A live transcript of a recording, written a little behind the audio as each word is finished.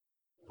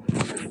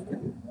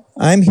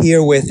I'm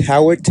here with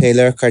Howard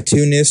Tayler,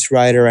 cartoonist,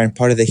 writer, and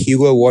part of the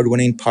Hugo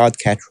Award-winning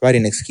podcast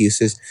Writing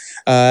Excuses.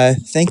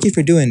 Thank you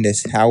for doing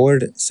this,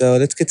 Howard. So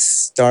let's get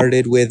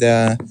started with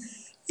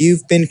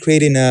you've been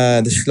creating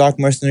the Schlock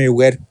Mercenary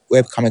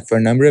webcomic for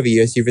a number of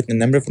years. You've written a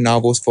number of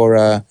novels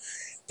for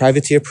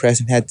Privateer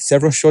Press and had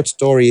several short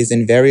stories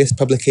in various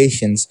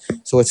publications.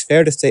 So it's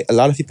fair to say a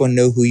lot of people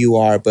know who you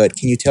are, but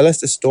can you tell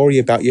us a story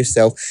about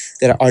yourself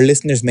that our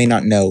listeners may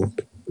not know?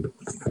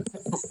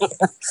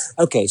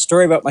 Okay,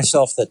 story about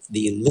myself that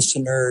the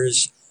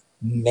listeners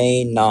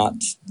may not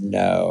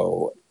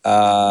know.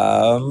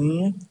 I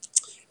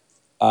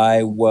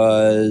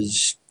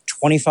was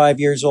 25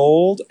 years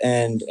old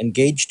and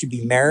engaged to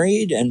be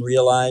married and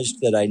realized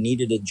that I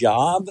needed a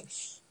job.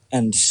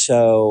 And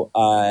so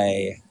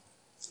I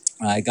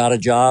got a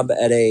job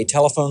at a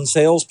telephone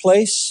sales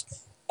place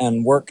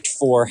and worked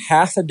for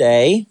half a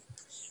day,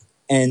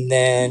 and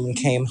then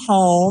came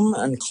home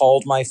and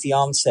called my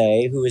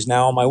fiance, who is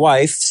now my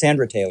wife,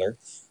 Sandra Tayler.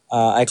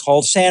 I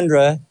called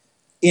Sandra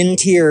in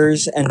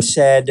tears and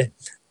said,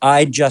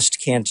 I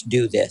just can't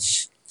do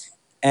this.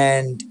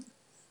 And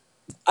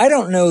I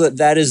don't know that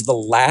that is the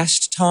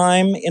last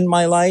time in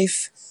my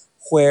life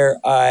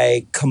where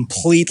I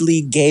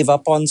completely gave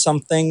up on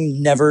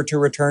something, never to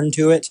return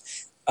to it.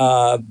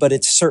 But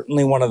it's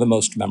certainly one of the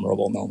most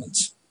memorable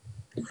moments.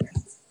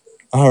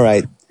 All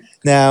right.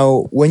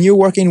 Now, when you're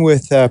working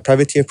with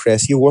Privateer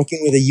Press, you're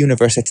working with a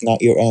universe that's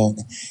not your own.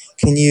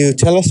 Can you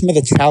tell us some of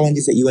the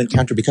challenges that you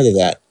encounter because of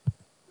that?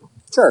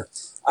 Sure.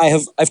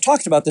 I've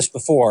talked about this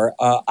before.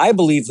 I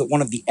believe that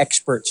one of the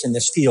experts in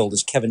this field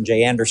is Kevin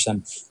J.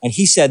 Anderson, and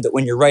he said that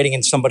when you're writing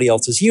in somebody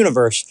else's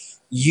universe,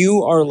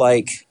 you are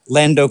like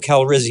Lando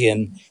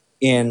Calrissian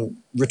in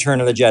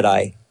Return of the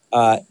Jedi.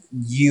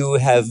 You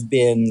have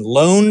been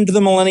loaned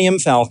the Millennium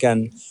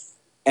Falcon,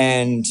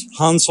 and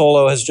Han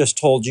Solo has just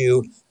told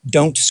you,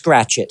 don't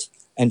scratch it.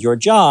 And your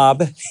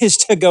job is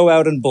to go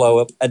out and blow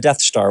up a Death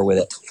Star with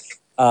it.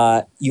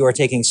 You are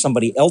taking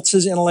somebody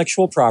else's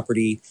intellectual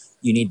property.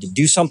 You need to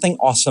do something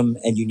awesome,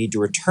 and you need to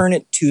return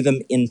it to them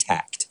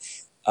intact.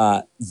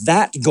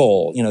 That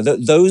goal,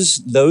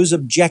 those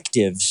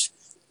objectives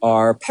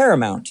are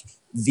paramount.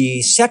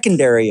 The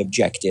secondary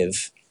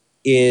objective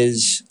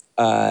is,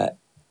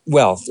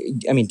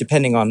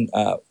 depending on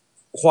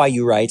why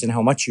you write and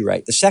how much you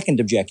write. The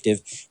second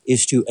objective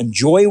is to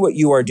enjoy what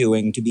you are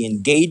doing, to be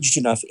engaged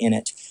enough in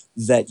it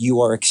that you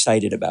are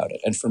excited about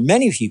it. And for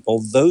many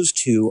people, those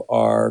two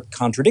are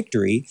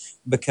contradictory,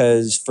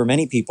 because for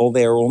many people,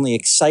 they are only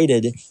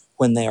excited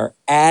when they are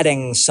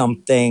adding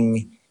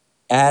something,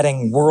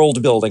 adding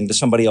world building to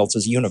somebody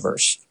else's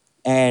universe.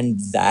 And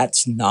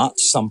that's not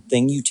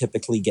something you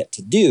typically get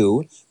to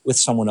do with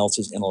someone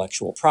else's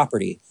intellectual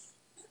property.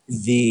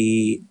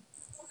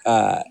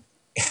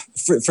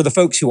 For the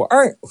folks who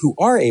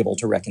are able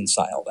to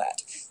reconcile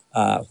that,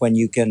 when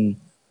you can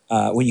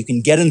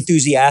get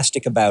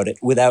enthusiastic about it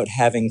without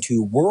having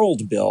to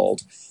world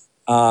build,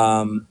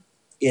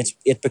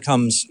 it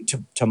becomes,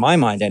 to my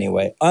mind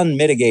anyway,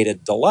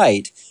 unmitigated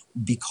delight,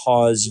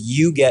 because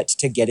you get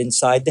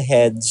inside the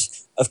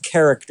heads of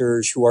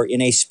characters who are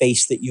in a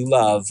space that you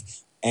love,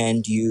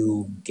 and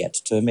you get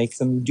to make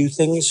them do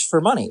things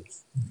for money.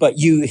 But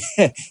you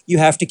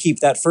have to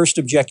keep that first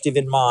objective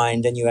in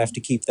mind, and you have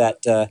to keep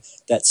that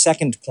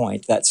second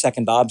point, that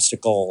second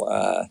obstacle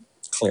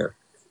clear.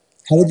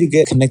 How did you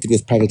get connected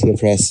with Privateer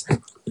Press?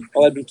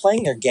 Well, I've been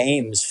playing their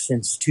games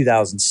since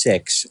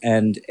 2006,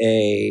 and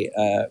a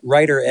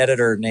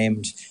writer-editor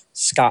named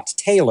Scott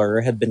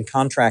Taylor had been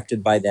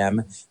contracted by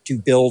them to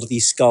build the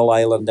Skull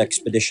Island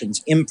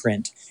Expeditions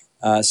imprint.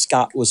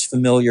 Scott was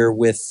familiar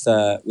with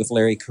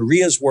Larry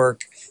Correia's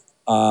work,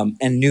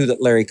 and knew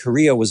that Larry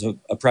Correia was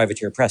a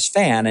Privateer Press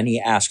fan, and he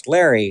asked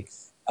Larry,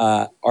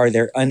 are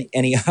there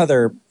any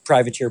other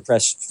Privateer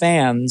Press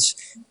fans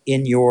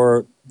in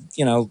your,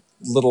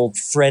 little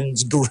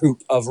friends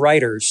group of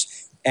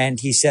writers? And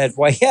he said,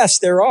 why, yes,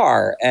 there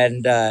are.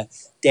 And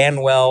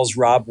Dan Wells,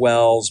 Rob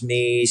Wells,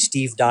 me,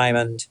 Steve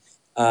Diamond,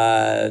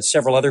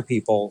 several other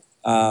people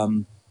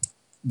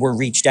were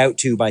reached out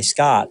to by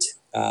Scott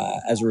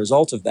as a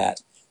result of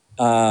that.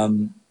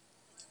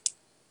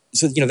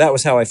 So, that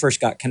was how I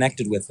first got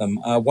connected with them.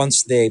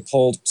 Once they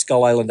pulled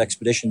Skull Island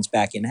Expeditions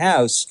back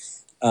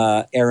in-house,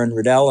 Aaron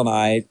Riddell and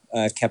I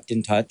kept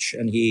in touch,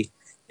 and he,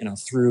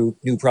 threw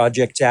new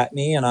projects at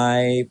me, and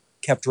I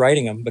kept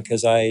writing them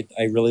because I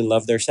really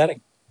love their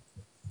setting.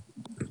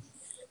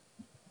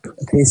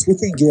 Okay,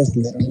 switching gears a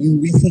little, you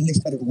recently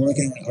started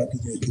working on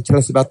RPG. Can you tell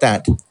us about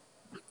that?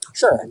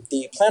 Sure.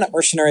 The Planet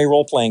Mercenary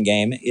role-playing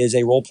game is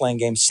a role-playing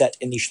game set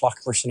in the Schlock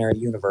Mercenary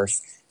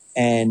universe.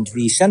 And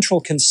the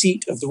central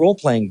conceit of the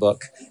role-playing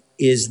book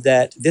is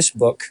that this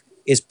book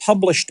is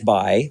published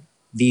by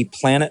the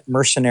Planet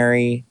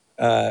Mercenary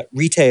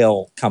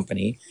retail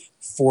company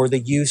for the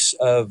use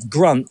of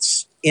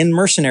grunts in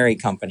mercenary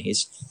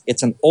companies.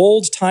 It's an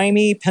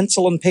old-timey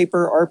pencil and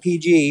paper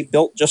RPG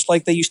built just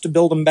like they used to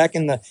build them back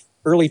in the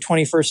early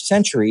 21st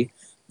century,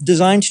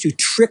 designed to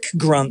trick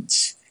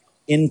grunts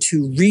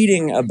into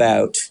reading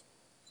about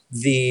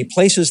the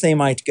places they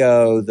might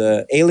go,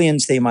 the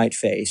aliens they might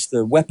face,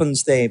 the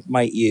weapons they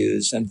might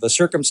use, and the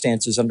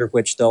circumstances under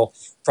which they'll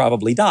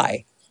probably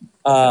die.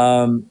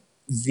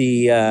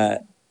 The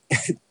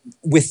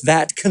With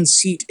that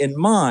conceit in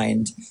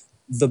mind,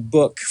 the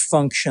book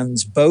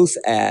functions both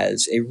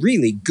as a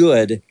really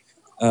good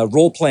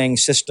role-playing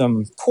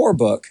system core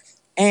book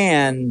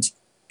and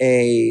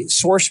a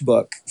source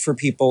book for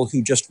people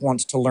who just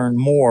want to learn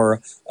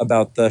more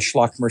about the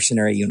Schlock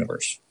Mercenary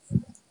universe.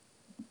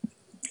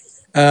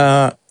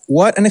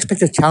 What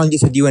unexpected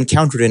challenges had you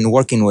encountered in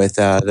working with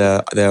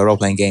the role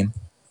playing game?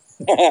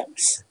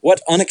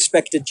 What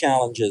unexpected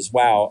challenges!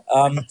 Wow.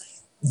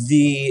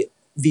 The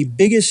the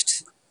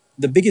biggest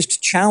the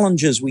biggest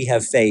challenges we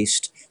have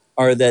faced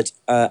are that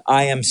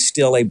I am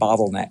still a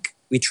bottleneck.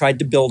 We tried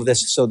to build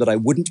this so that I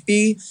wouldn't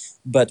be,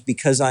 but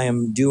because I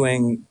am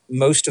doing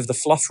most of the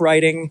fluff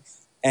writing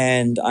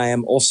and I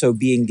am also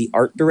being the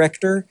art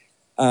director,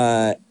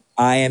 I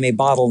am a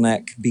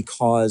bottleneck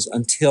because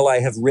until I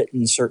have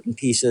written certain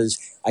pieces,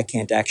 I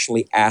can't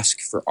actually ask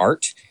for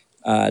art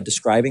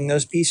describing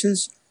those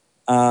pieces.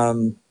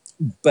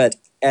 But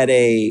at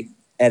a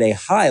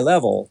high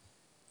level,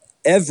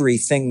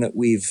 everything that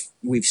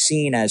we've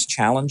seen as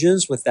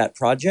challenges with that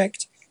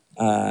project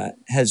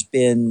has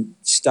been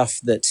stuff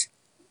that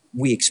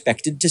we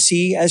expected to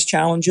see as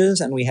challenges,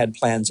 and we had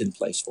plans in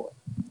place for.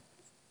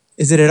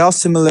 Is it at all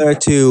similar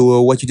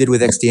to what you did with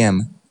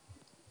XDM?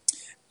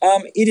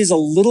 It is a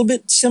little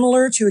bit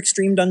similar to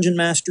Extreme Dungeon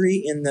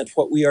Mastery in that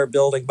what we are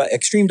building, but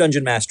Extreme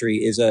Dungeon Mastery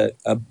is a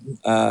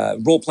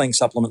role-playing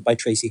supplement by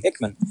Tracy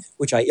Hickman,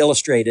 which I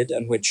illustrated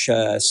and which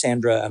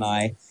Sandra and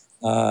I,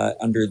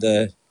 under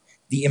the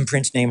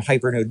imprint name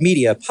Hypernode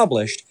Media,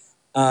 published.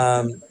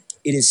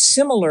 It is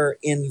similar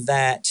in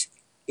that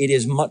it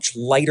is much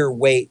lighter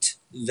weight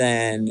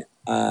than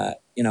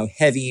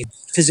heavy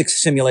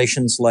physics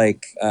simulations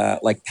like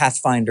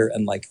Pathfinder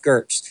and like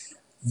GURPS.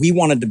 We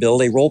wanted to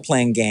build a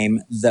role-playing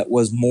game that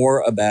was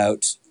more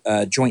about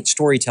joint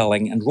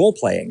storytelling and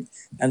role-playing.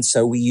 And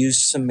so we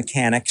used some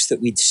mechanics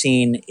that we'd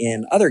seen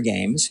in other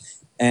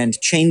games and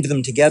chained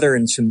them together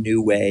in some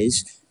new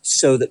ways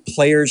so that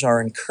players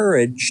are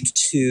encouraged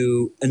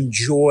to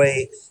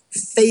enjoy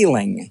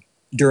failing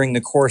during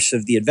the course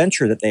of the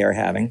adventure that they are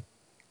having.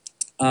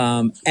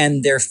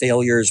 And their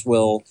failures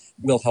will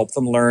help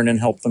them learn and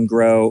help them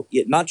grow,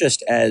 not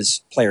just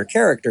as player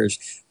characters,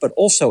 but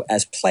also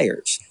as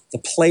players. The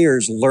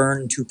players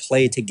learn to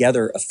play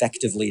together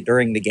effectively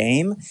during the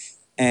game,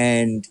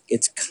 and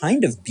it's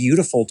kind of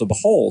beautiful to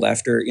behold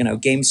after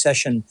game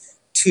session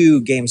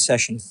 2, game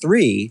session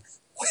 3,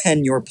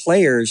 when your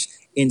players,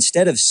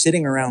 instead of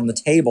sitting around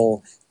the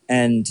table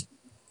and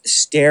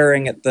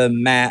staring at the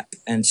map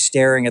and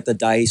staring at the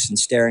dice and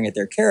staring at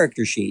their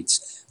character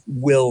sheets,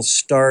 will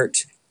start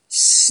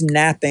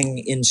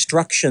snapping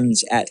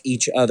instructions at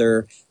each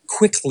other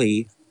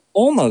quickly,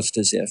 almost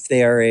as if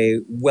they are a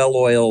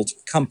well-oiled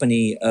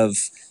company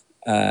of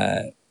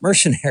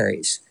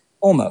mercenaries.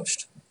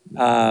 Almost.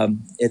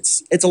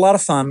 It's a lot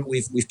of fun.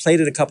 We've played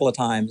it a couple of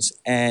times,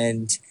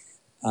 and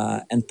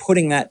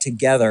putting that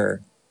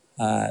together,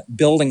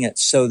 building it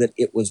so that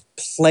it was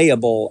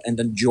playable and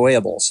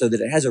enjoyable, so that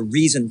it has a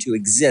reason to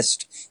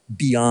exist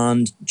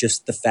beyond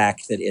just the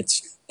fact that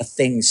it's a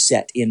thing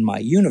set in my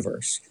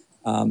universe.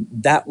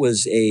 That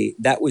was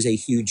a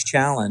huge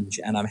challenge,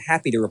 and I'm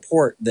happy to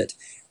report that,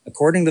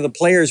 according to the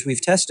players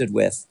we've tested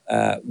with,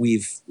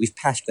 we've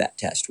passed that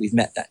test. We've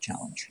met that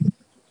challenge.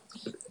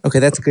 Okay,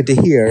 that's good to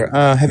hear.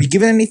 Have you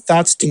given any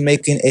thoughts to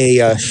making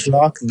a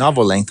schlock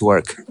novel length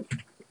work?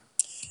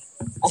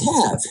 I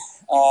have.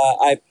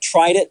 I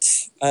tried it,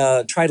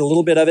 tried a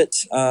little bit of it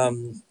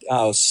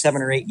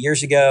 7 or 8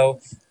 years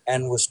ago,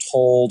 and was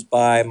told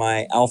by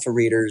my alpha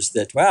readers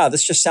that, wow,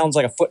 this just sounds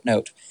like a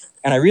footnote.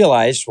 And I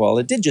realized, well,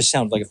 it did just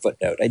sound like a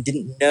footnote. I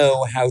didn't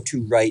know how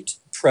to write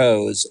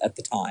prose at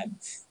the time.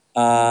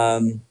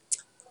 I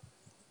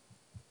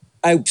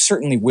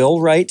certainly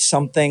will write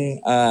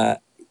something. I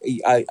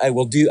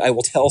will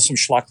tell some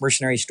Schlock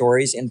Mercenary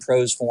stories in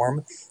prose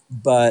form,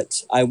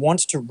 but I want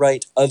to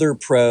write other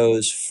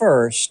prose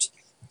first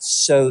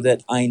so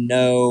that I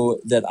know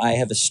that I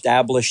have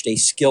established a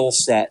skill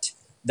set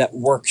that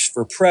works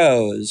for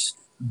prose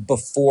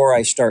before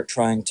I start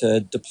trying to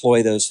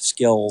deploy those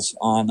skills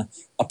on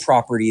a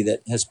property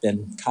that has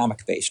been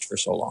comic-based for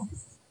so long.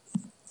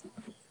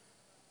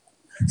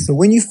 So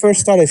when you first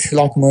started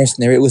Schlock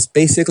Mercenary, it was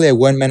basically a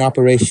one-man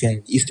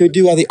operation. You still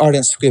do all the art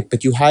and script,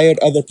 but you hired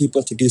other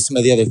people to do some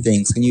of the other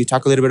things. Can you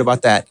talk a little bit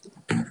about that?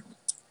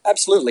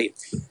 Absolutely.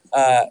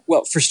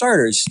 Well, for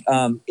starters,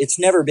 it's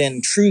never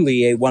been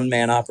truly a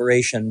one-man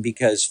operation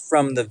because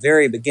from the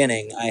very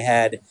beginning, I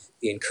had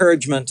the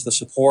encouragement, the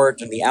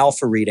support, and the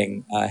alpha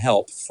reading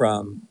help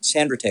from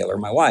Sandra Tayler,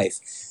 my wife.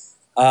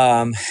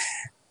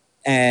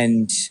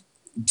 And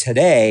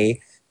today,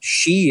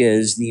 she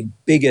is the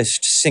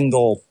biggest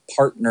single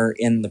partner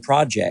in the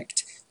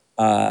project.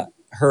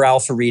 Her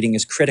alpha reading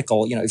is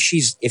critical. If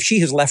she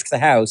has left the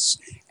house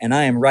and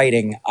I am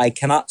writing, I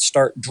cannot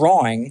start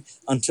drawing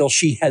until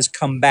she has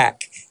come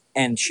back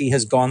and she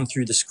has gone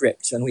through the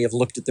scripts, and we have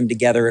looked at them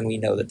together, and we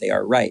know that they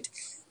are right.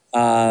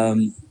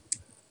 Um,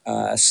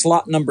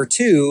 Slot number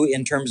two,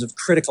 in terms of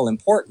critical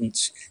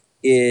importance,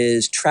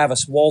 is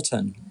Travis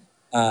Walton,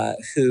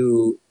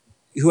 who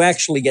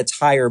actually gets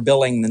higher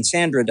billing than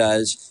Sandra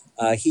does.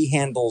 He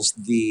handles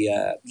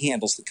the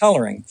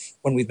coloring.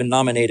 When we've been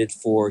nominated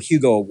for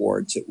Hugo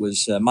Awards, it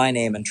was my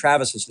name and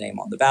Travis's name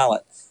on the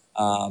ballot.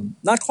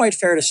 Not quite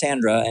fair to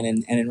Sandra,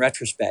 and in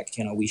retrospect,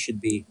 we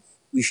should be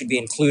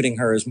including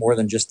her as more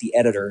than just the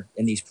editor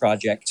in these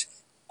projects.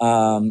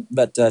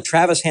 But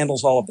Travis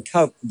handles all of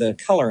the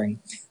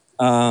coloring.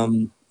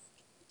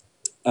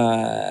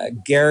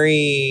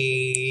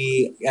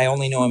 Gary, I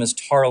only know him as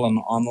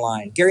Tarlin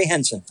online. Gary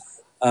Henson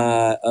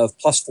of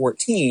Plus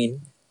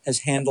 14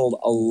 has handled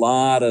a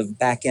lot of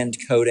back end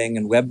coding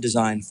and web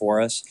design for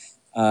us,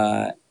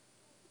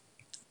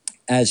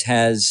 as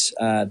has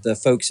the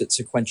folks at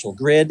Sequential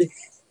Grid.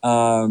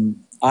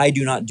 I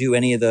do not do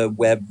any of the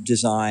web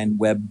design,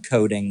 web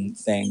coding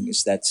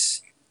things.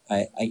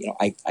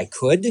 I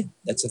could.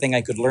 That's a thing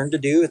I could learn to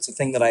do. It's a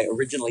thing that I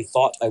originally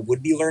thought I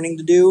would be learning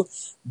to do,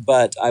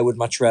 but I would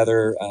much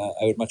rather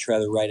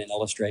write and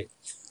illustrate.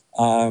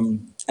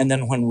 And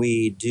then when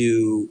we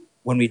do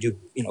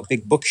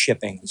big book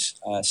shippings,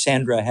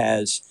 Sandra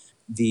has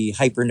the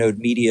Hypernode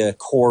Media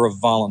core of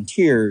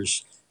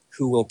volunteers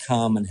who will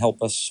come and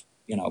help us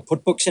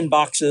put books in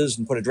boxes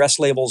and put address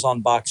labels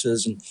on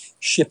boxes and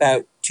ship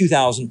out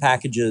 2,000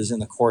 packages in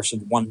the course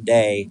of one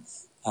day,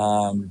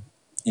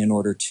 in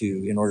order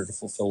to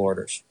fulfill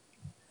orders.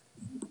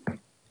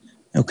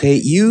 Okay,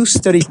 you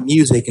studied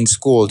music in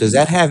school. Does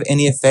that have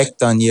any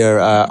effect on your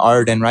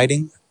art and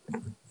writing?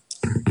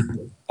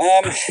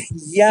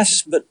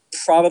 Yes, but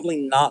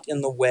probably not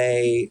in the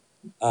way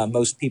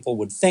most people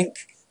would think.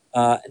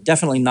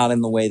 Definitely not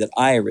in the way that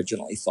I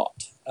originally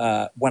thought.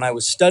 When I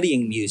was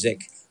studying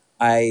music,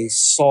 I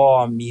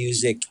saw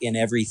music in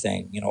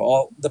everything.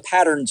 All the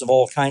patterns of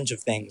all kinds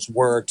of things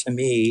were, to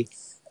me,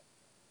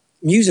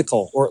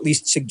 musical, or at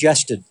least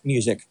suggested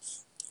music.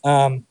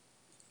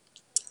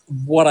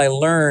 What I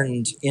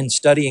learned in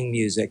studying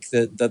music,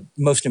 the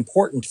most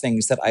important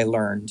things that I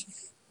learned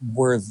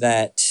were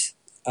that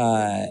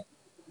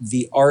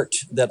the art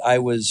that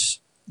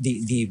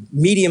the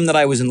medium that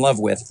I was in love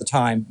with at the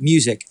time,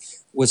 music,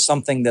 was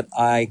something that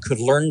I could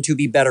learn to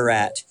be better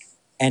at,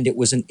 and it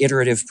was an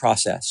iterative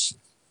process.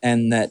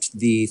 And that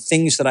the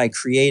things that I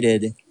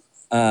created,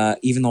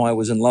 even though I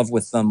was in love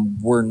with them,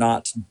 were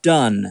not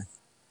done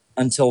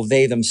until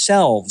they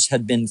themselves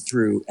had been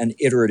through an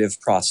iterative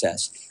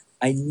process.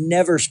 I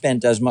never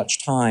spent as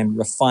much time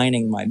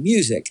refining my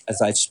music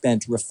as I've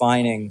spent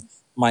refining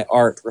my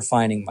art,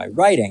 refining my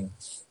writing.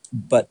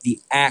 But the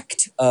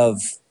act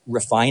of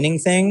refining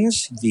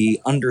things, the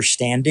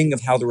understanding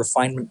of how the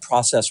refinement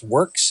process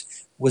works,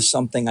 was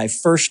something I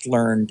first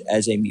learned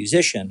as a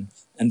musician,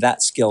 and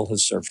that skill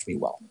has served me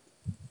well.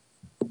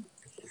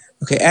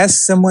 Okay,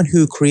 as someone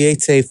who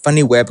creates a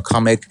funny web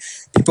comic,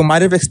 people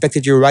might have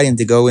expected your writing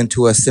to go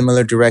into a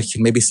similar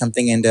direction, maybe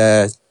something in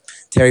the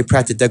Terry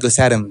Pratchett, Douglas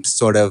Adams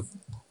sort of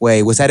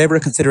way. Was that ever a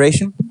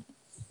consideration?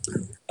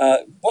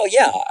 Well,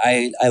 yeah,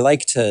 I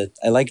like to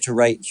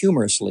write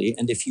humorously,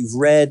 and if you've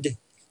read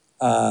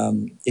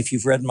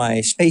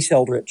my Space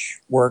Eldritch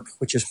work,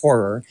 which is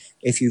horror,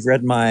 if you've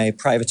read my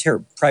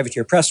Privateer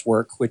Press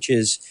work, which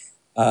is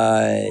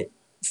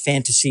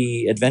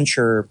fantasy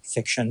adventure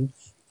fiction,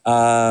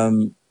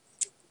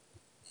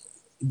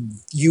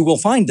 you will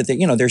find that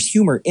there's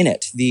humor in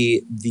it.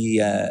 The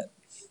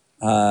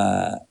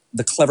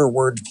clever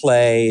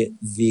wordplay,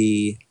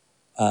 the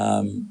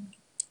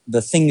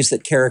things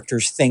that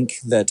characters think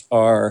that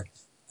are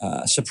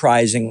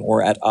surprising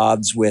or at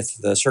odds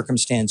with the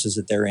circumstances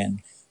that they're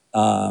in.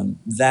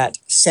 That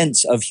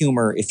sense of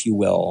humor, if you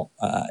will,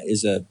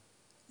 is a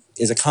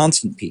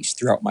constant piece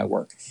throughout my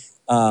work.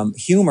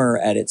 Humor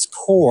at its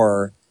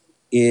core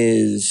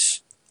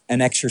is an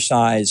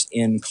exercise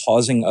in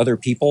causing other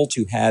people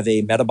to have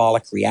a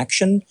metabolic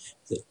reaction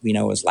that we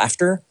know as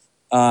laughter.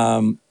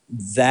 That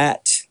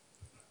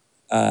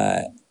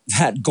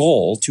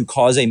goal, to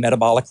cause a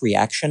metabolic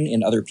reaction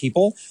in other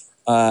people,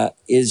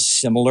 is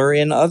similar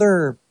in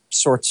other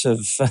sorts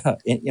of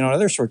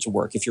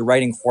work. If you're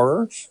writing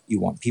horror, you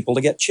want people to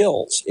get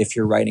chills. If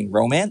you're writing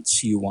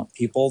romance, you want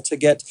people to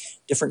get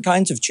different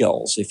kinds of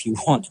chills. If you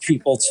want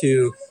people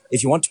to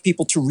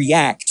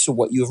react to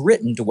what you have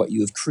written, to what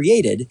you have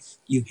created,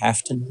 you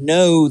have to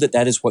know that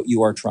that is what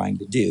you are trying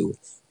to do.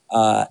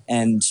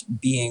 And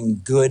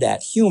being good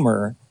at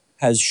humor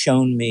has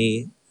shown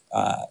me,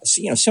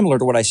 similar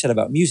to what I said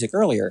about music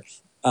earlier,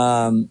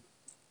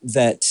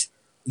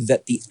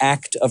 that the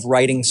act of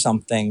writing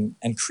something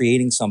and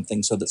creating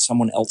something so that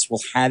someone else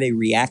will have a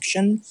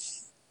reaction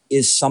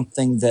is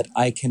something that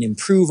I can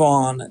improve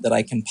on, that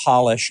I can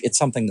polish. It's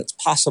something that's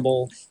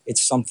possible.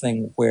 It's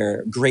something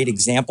where great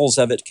examples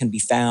of it can be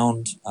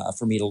found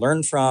for me to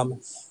learn from.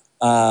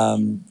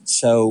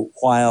 So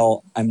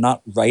while I'm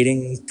not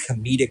writing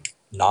comedic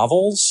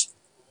novels,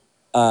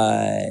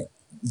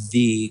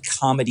 the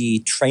comedy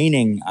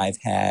training I've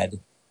had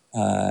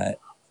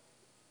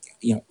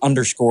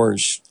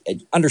underscores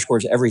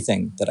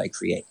everything that I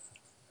create.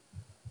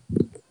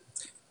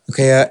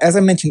 Okay, as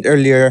I mentioned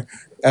earlier,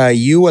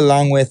 you,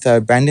 along with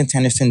Brandon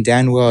Sanderson,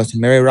 Dan Wells,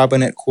 and Mary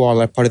Robinette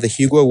Kual, are part of the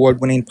Hugo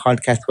Award-winning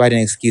podcast Writing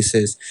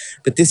Excuses.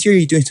 But this year,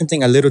 you're doing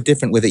something a little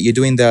different with it. You're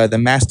doing the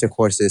master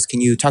courses. Can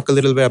you talk a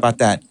little bit about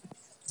that?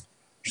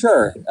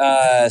 Sure.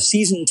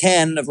 Season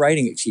 10 of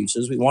Writing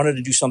Excuses, we wanted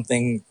to do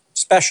something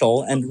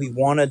special, and we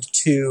wanted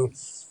to,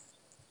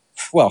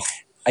 well,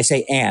 I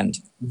say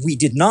we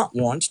did not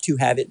want to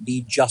have it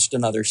be just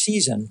another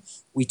season.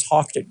 We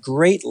talked at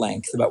great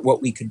length about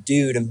what we could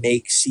do to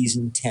make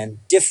season 10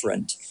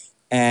 different.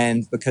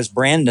 And because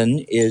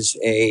Brandon is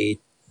he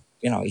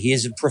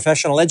is a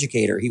professional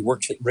educator. He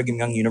works at Brigham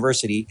Young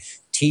University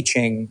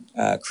teaching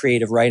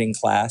creative writing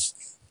class.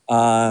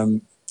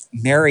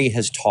 Mary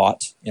has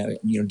taught,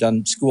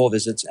 done school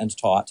visits and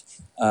taught.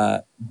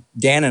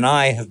 Dan and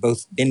I have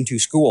both been to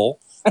school.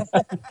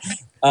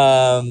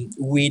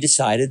 We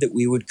decided that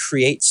we would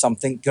create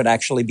something that could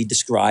actually be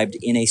described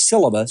in a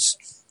syllabus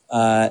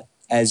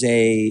as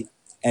a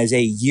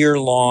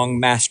year-long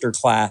master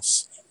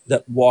class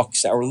that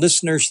walks our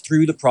listeners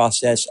through the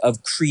process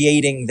of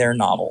creating their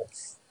novel.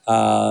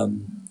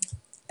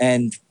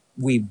 And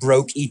we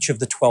broke each of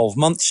the 12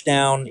 months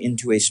down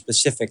into a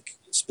specific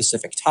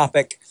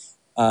topic.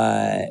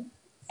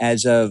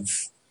 As of,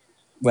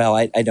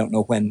 I don't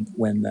know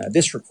when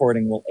this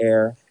recording will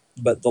air,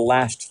 but the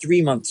last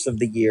 3 months of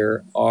the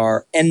year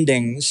are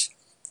endings,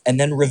 and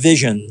then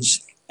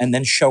revisions, and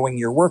then showing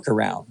your work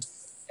around.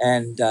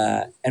 And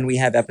we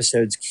have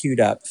episodes queued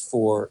up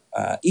for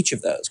each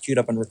of those, queued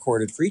up and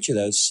recorded for each of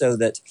those, so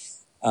that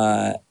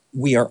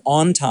we are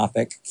on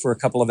topic for a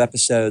couple of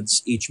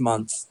episodes each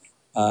month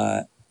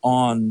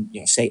on,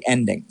 say,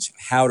 endings,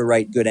 how to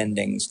write good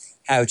endings,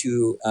 how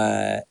to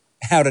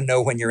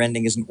know when your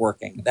ending isn't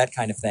working, that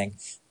kind of thing.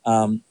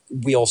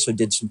 We also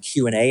did some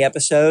Q&A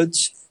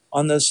episodes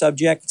on those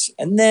subjects.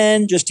 And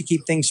then, just to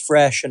keep things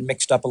fresh and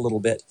mixed up a little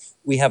bit,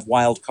 we have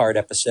wildcard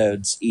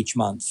episodes each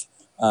month.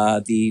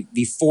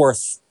 The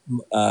fourth,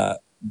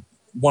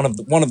 one of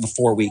the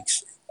 4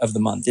 weeks of the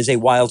month is a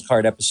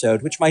wildcard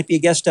episode, which might be a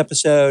guest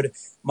episode,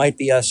 might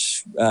be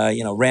us,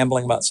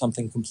 rambling about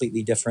something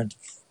completely different.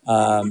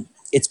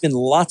 It's been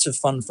lots of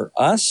fun for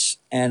us,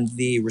 and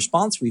the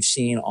response we've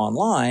seen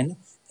online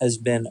has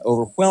been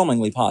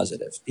overwhelmingly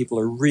positive. People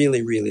are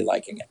really, really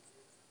liking it.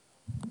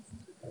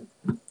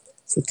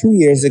 So 2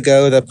 years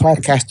ago, the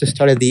podcaster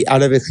started the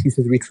Out of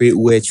Excuses Retreat,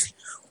 which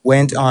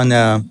went on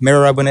Mary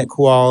Robinette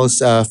Kual's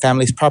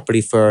family's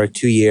property for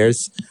 2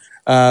 years.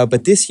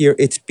 But this year,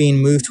 it's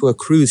being moved to a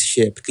cruise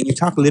ship. Can you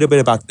talk a little bit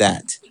about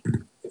that?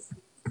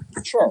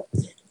 Sure.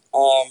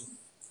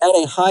 At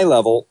a high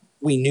level,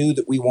 we knew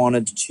that we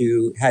wanted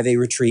to have a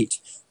retreat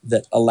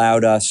that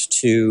allowed us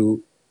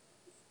to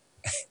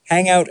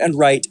hang out and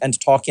write and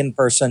talk in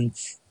person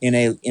in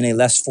a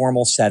less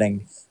formal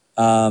setting.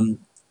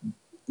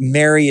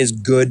 Mary is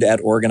good at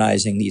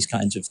organizing these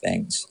kinds of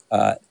things.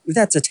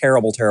 That's a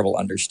terrible, terrible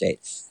understate.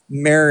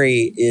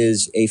 Mary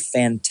is a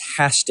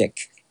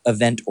fantastic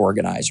event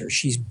organizer.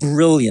 She's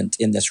brilliant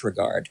in this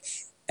regard.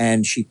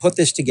 And she put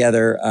this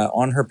together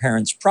on her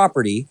parents'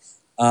 property.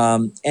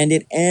 And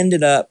it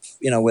ended up,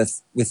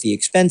 with the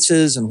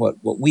expenses and what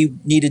we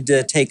needed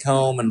to take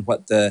home and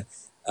what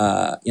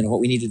what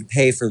we needed to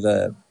pay for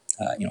the,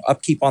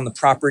 upkeep on the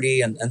property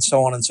and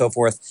so on and so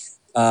forth.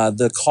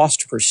 The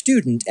cost per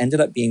student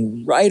ended up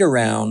being right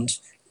around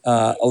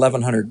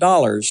 $1,100,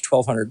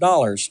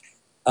 $1,200.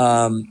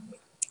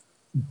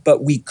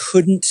 But we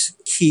couldn't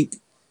keep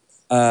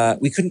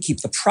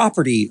the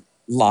property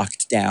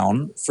locked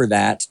down for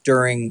that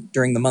during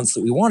the months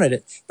that we wanted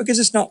it, because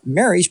it's not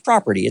Mary's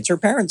property; it's her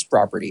parents'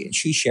 property, and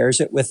she shares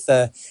it with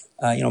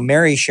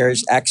Mary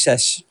shares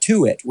access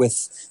to it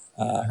with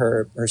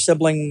her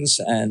siblings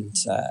and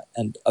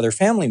other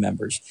family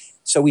members.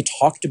 So we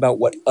talked about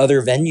what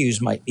other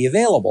venues might be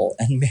available,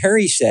 and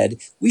Mary said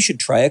we should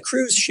try a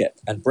cruise ship.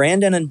 And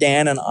Brandon and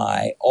Dan and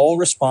I all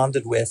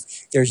responded with,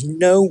 "There's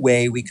no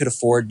way we could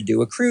afford to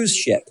do a cruise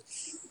ship,"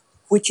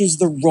 which is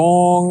the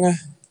wrong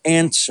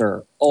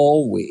answer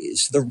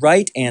always. The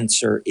right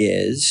answer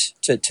is,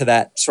 to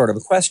that sort of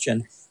a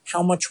question,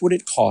 how much would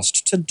it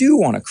cost to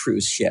do on a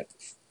cruise ship?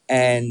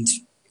 And,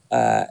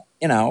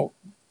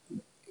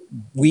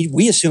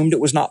 we assumed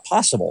it was not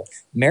possible.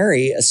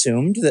 Mary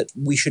assumed that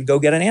we should go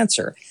get an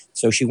answer.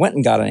 So she went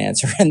and got an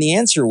answer. And the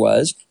answer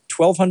was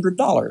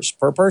 $1,200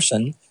 per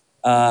person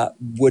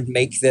would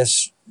make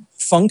this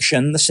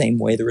function the same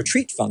way the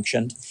retreat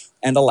functioned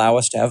and allow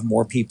us to have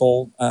more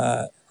people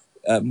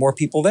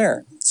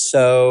there.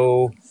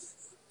 So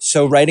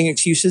Writing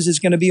Excuses is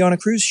going to be on a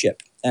cruise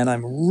ship, and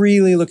I'm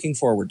really looking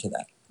forward to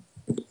that.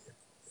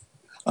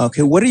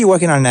 Okay, what are you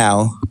working on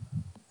now?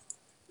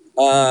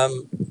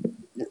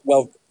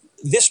 Well,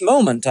 this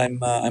moment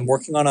I'm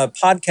working on a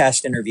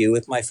podcast interview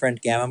with my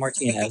friend Gamma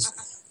Martinez.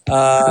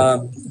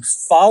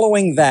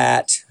 Following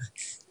that,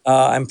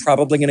 I'm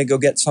probably going to go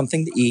get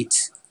something to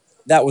eat.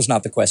 That was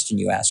not the question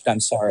you asked. I'm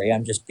sorry.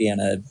 I'm just being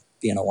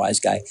being a wise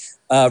guy.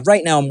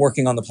 Right now, I'm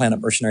working on the Planet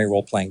Mercenary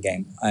role-playing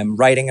game. I'm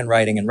writing and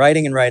writing and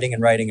writing and writing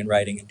and writing and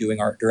writing and doing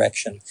art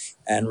direction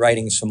and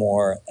writing some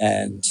more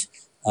and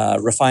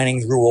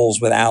refining the rules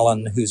with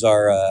Alan, who's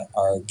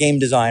our game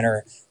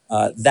designer.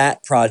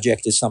 That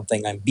project is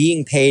something I'm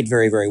being paid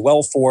very, very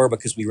well for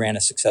because we ran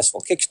a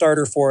successful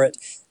Kickstarter for it,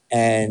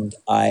 and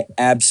I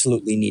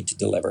absolutely need to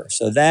deliver.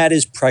 So that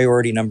is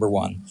priority number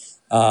one.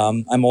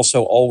 I'm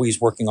also always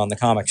working on the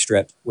comic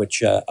strip,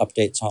 which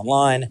updates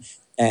online,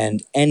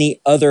 and any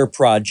other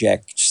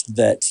projects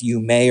that you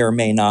may or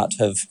may not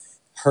have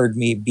heard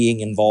me being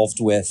involved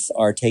with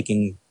are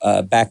taking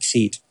a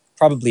backseat,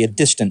 probably a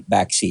distant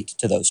backseat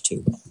to those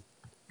two.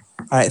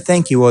 All right,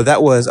 thank you. Well,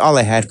 that was all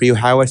I had for you,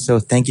 Howard. So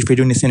thank you for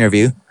doing this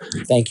interview.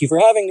 Thank you for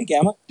having me,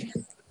 Gamma.